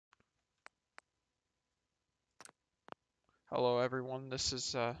Hello everyone, this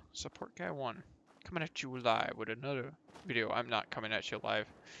is Support Guy 1 coming at you live with another video. I'm not coming at you live.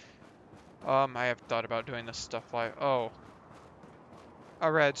 I have thought about doing this stuff live. Oh,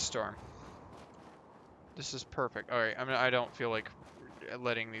 a red storm. This is perfect. Alright, I don't feel like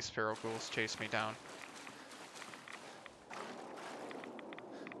letting these feral ghouls chase me down.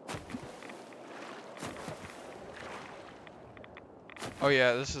 Oh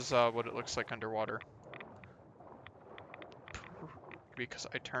yeah, this is what it looks like underwater. Because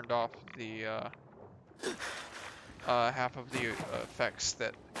I turned off the half of the effects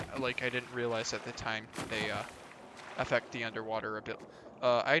that I didn't realize at the time they affect the underwater a bit.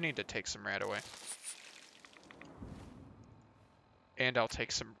 I need to take some rat away. And I'll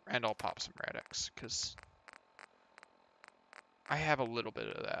pop some Radix, because I have a little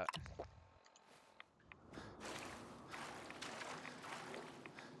bit of that.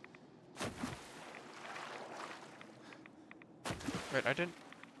 Right,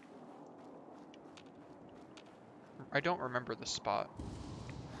 I don't remember the spot.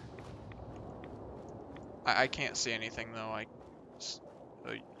 I can't see anything though,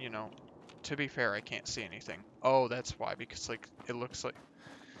 you know, to be fair, I can't see anything. Oh, that's why, because it looks like,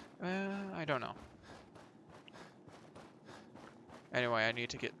 I don't know. Anyway, I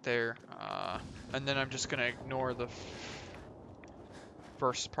need to get there, and then I'm just gonna ignore the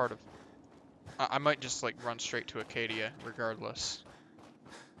first part of, I might just run straight to Acadia regardless.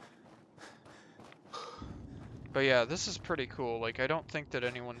 But yeah, this is pretty cool. I don't think that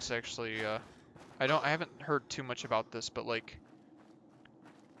anyone's actually, I haven't heard too much about this, but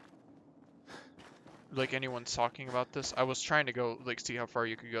anyone's talking about this. I was trying to go, see how far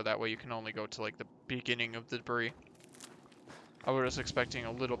you could go. That way you can only go to, the beginning of the debris. I was expecting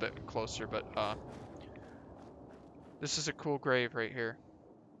a little bit closer, but, this is a cool grave right here.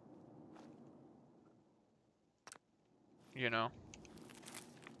 You know?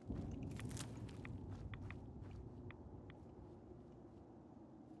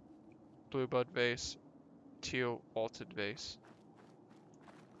 Blue bud vase, teal vaulted vase.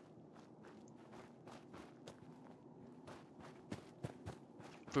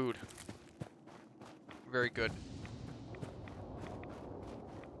 Food. Very good.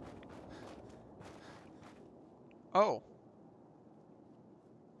 Oh!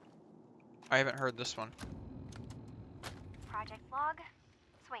 I haven't heard this one. Project log,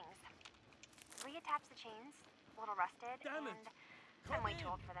 swings. Reattach the chains, a little rusted, Damn it. and I'm way too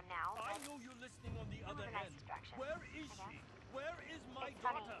old for them now, I but know you're listening on the it other was a nice end. distraction. Where is I she? guess. Where is my It's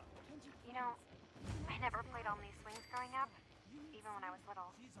funny. daughter? You know, I never played on these swings growing up, even when I was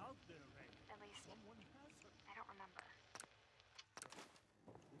little. She's out there, Ray. At least, Someone has her. I don't remember.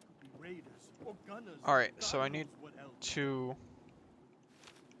 They could be raiders or gunners. Alright, God so I need knows what else. to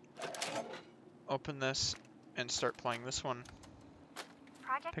open this and start playing this one.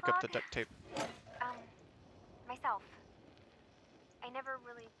 Project Pick log? up the duct tape. Myself. I never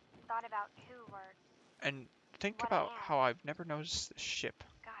really thought about who or And think what about I am. how I've never noticed this ship.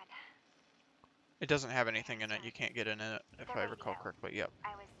 God. It doesn't have anything in it. You can't get in it, if The I recall radio. correctly. Yep.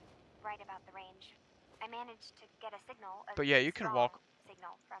 I was right about the range. I managed to get a signal, a But yeah, you can strong walk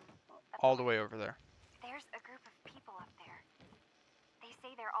signal from up all the there. way over there. There's a group of people up there. They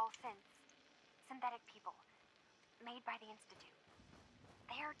say they're all synths. Synthetic people. Made by the Institute.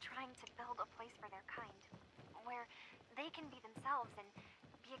 They're trying to build a place for their kind. Where they can be themselves and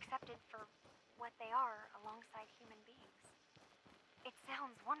be accepted for what they are alongside human beings. It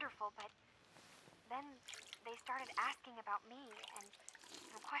sounds wonderful, but then they started asking about me, and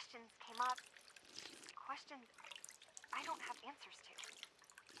questions came up. Questions I don't have answers to.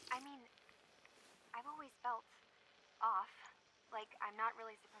 I mean, I've always felt off, like I'm not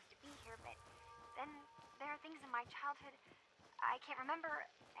really supposed to be here, but then there are things in my childhood I can't remember,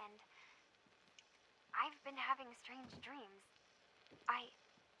 and I've been having strange dreams. I'm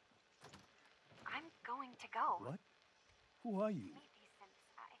going to go. What? Who are you? Meet these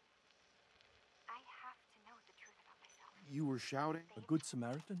synths. I have to know the truth about myself. You were shouting? A good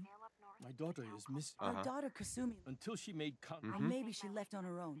Samaritan? Sail up north My to a daughter town is called missing. Our daughter Kasumi, Until she made or maybe she left on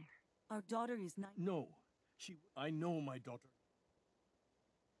her own. Our daughter is 9. No. I know my daughter.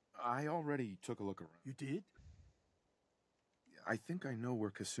 I already took a look around. You did? I think I know where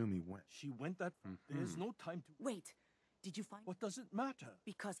Kasumi went. She went that far. There's no time to... Wait, did you find? What does it matter?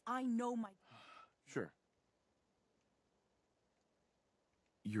 Because I know my. Sure.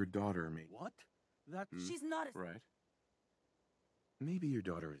 Your daughter, maybe. What? That... She's not a. Right. Maybe your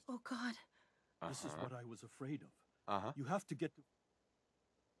daughter is... Oh God. This is what I was afraid of. Uh-huh. You have to get to...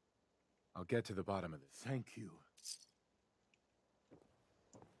 I'll get to the bottom of this. Thank you.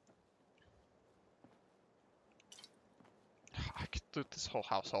 loot this whole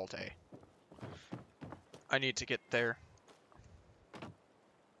house all day. I need to get there.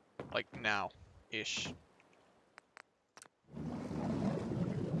 Like now-ish.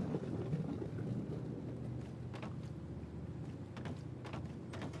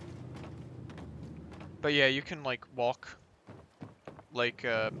 But yeah, you can like walk like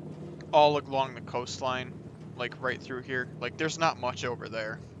all along the coastline, like right through here. Like there's not much over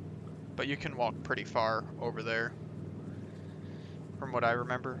there, but you can walk pretty far over there from what I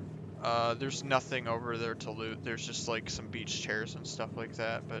remember. There's nothing over there to loot. There's just like some beach chairs and stuff like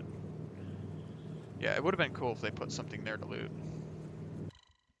that, but yeah, it would have been cool if they put something there to loot.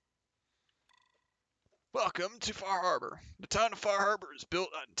 Welcome to Far Harbor. The town of Far Harbor is built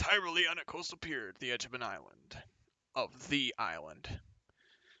entirely on a coastal pier at the edge of an island. Of the island.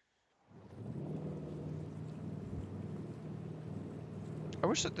 I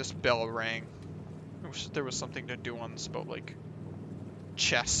wish that this bell rang. I wish that there was something to do on this boat, like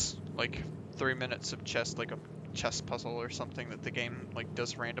chess, like 3 minutes of chess, like a chess puzzle or something that the game like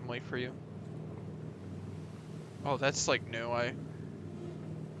does randomly for you. Oh, that's like new. I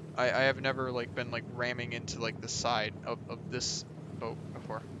have never like been like ramming into like the side of this boat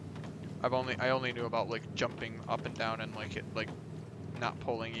before. I only knew about like jumping up and down and like it like not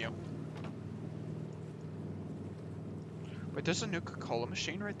pulling you. Wait, there's a Nuka-Cola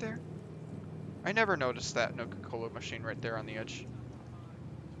machine right there? I never noticed that Nuka-Cola machine right there on the edge.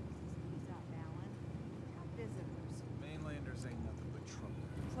 Mainlanders ain't nothing but trouble.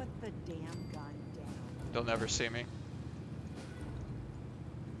 Put the damn gun down. They'll never see me.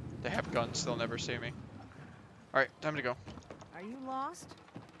 They have guns, they'll never see me. Alright, time to go. Are you lost?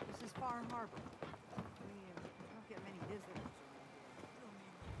 This is Far Harbor. We don't get many visitors around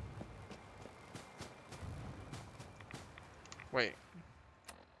here. Wait.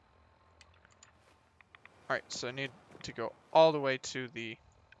 Alright, so I need to go all the way to the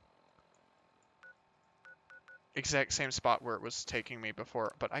exact same spot where it was taking me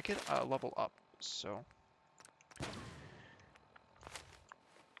before, but I get a level up, so...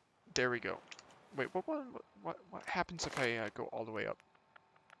 There we go. Wait, what happens if I go all the way up?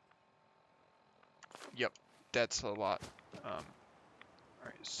 Yep, that's a lot.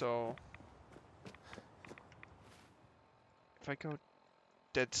 Alright, so... If I go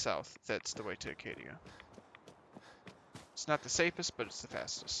dead south, that's the way to Acadia. It's not the safest, but it's the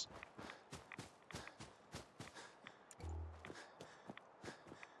fastest.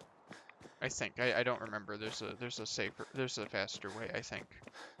 I think. I don't remember. There's a faster way, I think.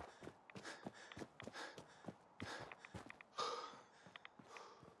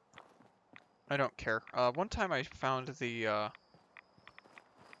 I don't care. One time I found the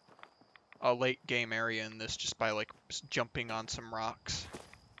a late game area in this just by like jumping on some rocks.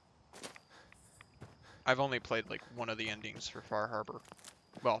 I've only played like one of the endings for Far Harbor.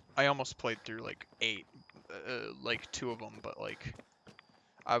 Well, I almost played through like 8, like 2 of them, but like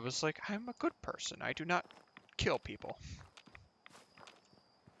I was like, I'm a good person. I do not kill people.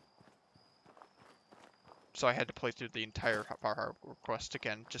 So I had to play through the entire Far Harbor quest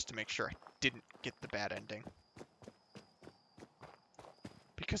again just to make sure I didn't get the bad ending.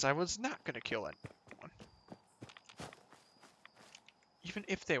 Because I was not going to kill anyone. Even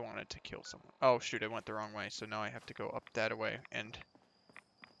if they wanted to kill someone. Oh shoot, I went the wrong way, so now I have to go up that way and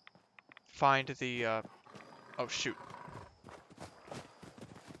find the, oh shoot.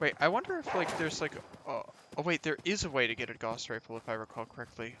 Wait, I wonder if like there's like, oh wait, there is a way to get a Gauss Rifle if I recall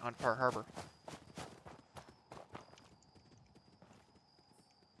correctly on Far Harbor.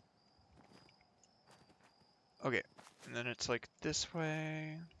 Okay, and then it's like this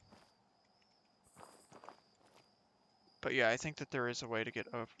way. But yeah, I think that there is a way to get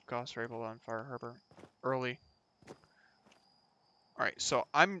a Gauss Rifle on Far Harbor early. All right, so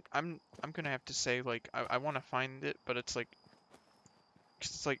I'm gonna have to say like I want to find it, but it's like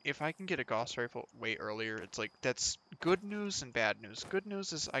if I can get a Gauss Rifle way earlier, it's like that's good news and bad news. Good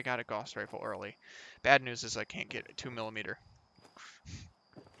news is I got a Gauss Rifle early. Bad news is I can't get a 2mm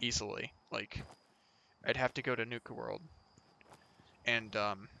easily. Like I'd have to go to Nuka World and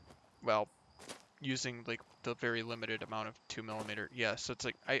well, using like the very limited amount of 2mm. Yeah, so it's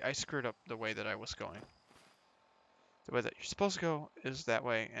like I screwed up the way that I was going. The way that you're supposed to go is that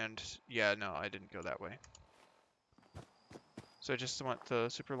way, and yeah, no, I didn't go that way. So I just went the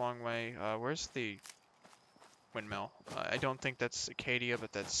super long way. Where's the windmill? I don't think that's Acadia,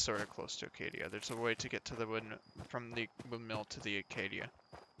 but that's sort of close to Acadia. There's a way to get to the from the windmill to the Acadia.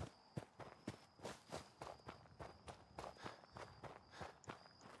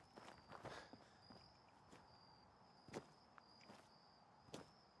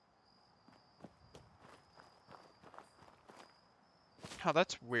 Oh,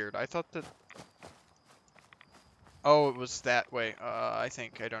 that's weird. I thought that... Oh, it was that way. I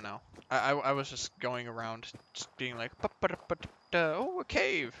think. I don't know. I was just going around just being like, oh, a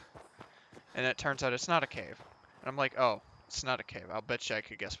cave. And it turns out it's not a cave. And I'm like, oh, it's not a cave. I'll bet you I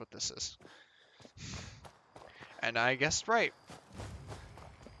could guess what this is. And I guessed right.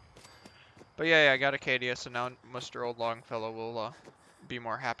 But yeah, I got Acadia, so now Mr. Old Longfellow will be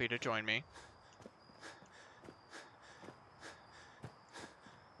more happy to join me.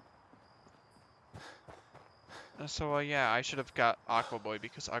 So yeah, I should have got Aqua Boy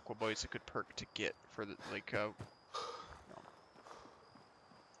because Aqua Boy is a good perk to get for the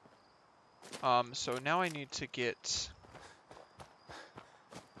so now I need to get.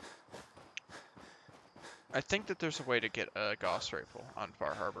 I think that there's a way to get a Gauss Rifle on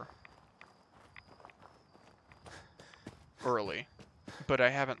Far Harbor early, but I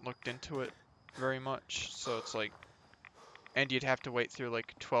haven't looked into it very much. So it's like, and you'd have to wait through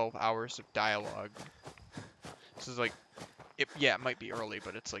like 12 hours of dialogue. So it's like, yeah, it might be early,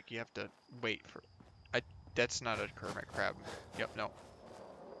 but it's like you have to wait for. That's not a hermit crab. Yep, no.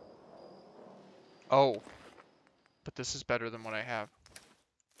 Oh, but this is better than what I have.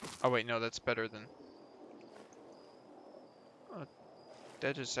 Oh wait, no, that's better than. Oh,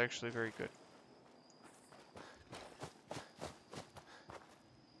 that is actually very good.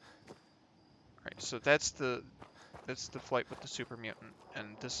 Alright, so that's the flight with the super mutant,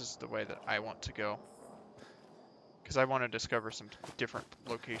 and this is the way that I want to go. Because I want to discover some different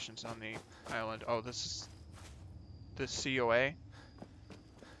locations on the island. Oh, this is the COA.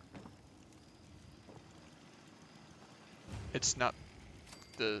 It's not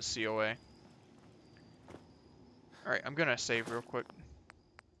the COA. Alright, I'm gonna save real quick.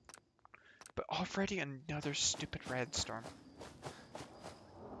 But already another stupid red storm.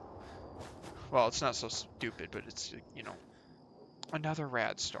 Well, it's not so stupid, but it's, you know, another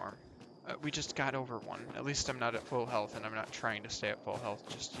rad storm. We just got over one. At least I'm not at full health, and I'm not trying to stay at full health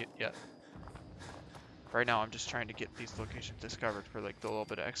just yet. Right now, I'm just trying to get these locations discovered for, like, the little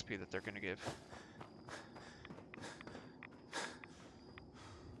bit of XP that they're gonna give.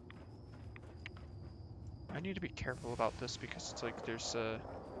 I need to be careful about this because it's like there's a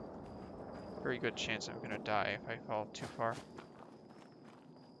very good chance I'm gonna die if I fall too far.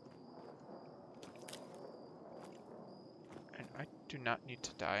 And I do not need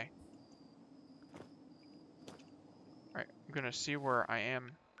to die. Alright, I'm gonna see where I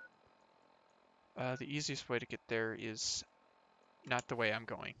am. The easiest way to get there is not the way I'm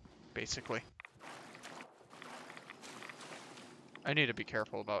going, basically. I need to be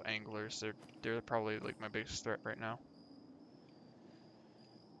careful about anglers. They're probably like my biggest threat right now.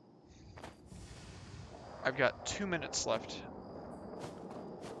 I've got 2 minutes left.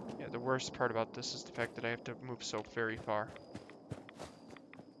 Yeah, the worst part about this is the fact that I have to move so very far.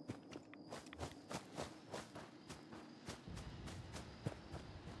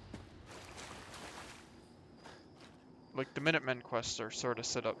 Like, the Minutemen quests are sort of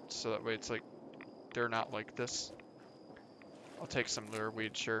set up so that way it's like, they're not like this. I'll take some lure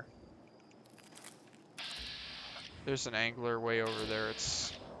weed, sure. There's an angler way over there,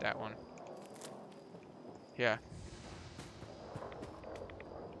 it's that one. Yeah.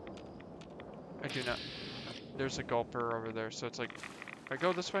 I do not. There's a gulper over there, so it's like, if I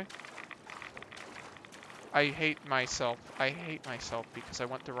go this way? I hate myself. I hate myself because I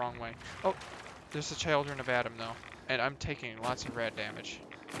went the wrong way. Oh, there's a Children of Adam though, and I'm taking lots of rad damage.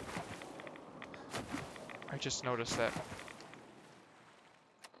 I just noticed that.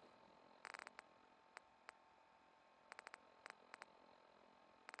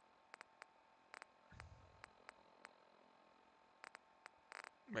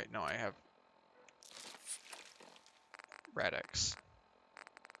 Wait, no, I have Radix.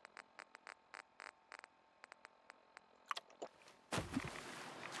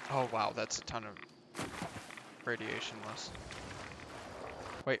 Oh wow, that's a ton of radiation loss.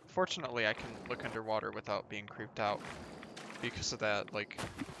 Wait, fortunately I can look underwater without being creeped out. Because of that, like...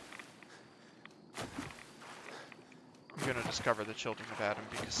 I'm gonna discover the Children of Adam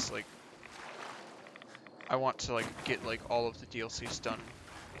because, like... I want to, like, get, like, all of the DLCs done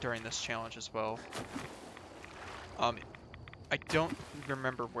during this challenge as well. I don't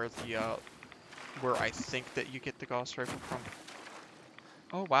remember where the, where I think that you get the Gauss Rifle from.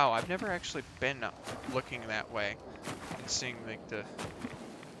 Oh wow, I've never actually been looking that way and seeing, like, the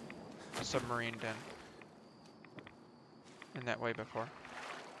submarine den in that way before.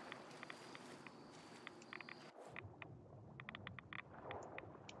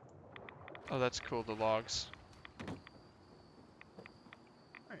 Oh, that's cool, the logs.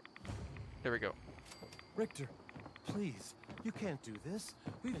 Alright, there we go. Richter, please. You can't do this.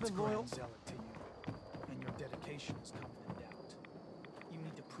 We've It's been loyal. grand zealot to you, and your dedication is coming in doubt. You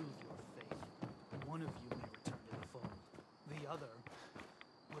need to prove your faith. One of you may return to the fold. The other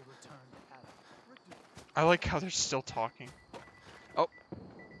will return to Adam. I like how they're still talking. Oh,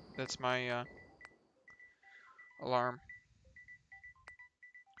 that's my alarm.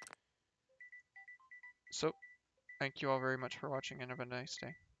 So, thank you all very much for watching and have a nice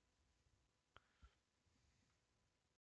day.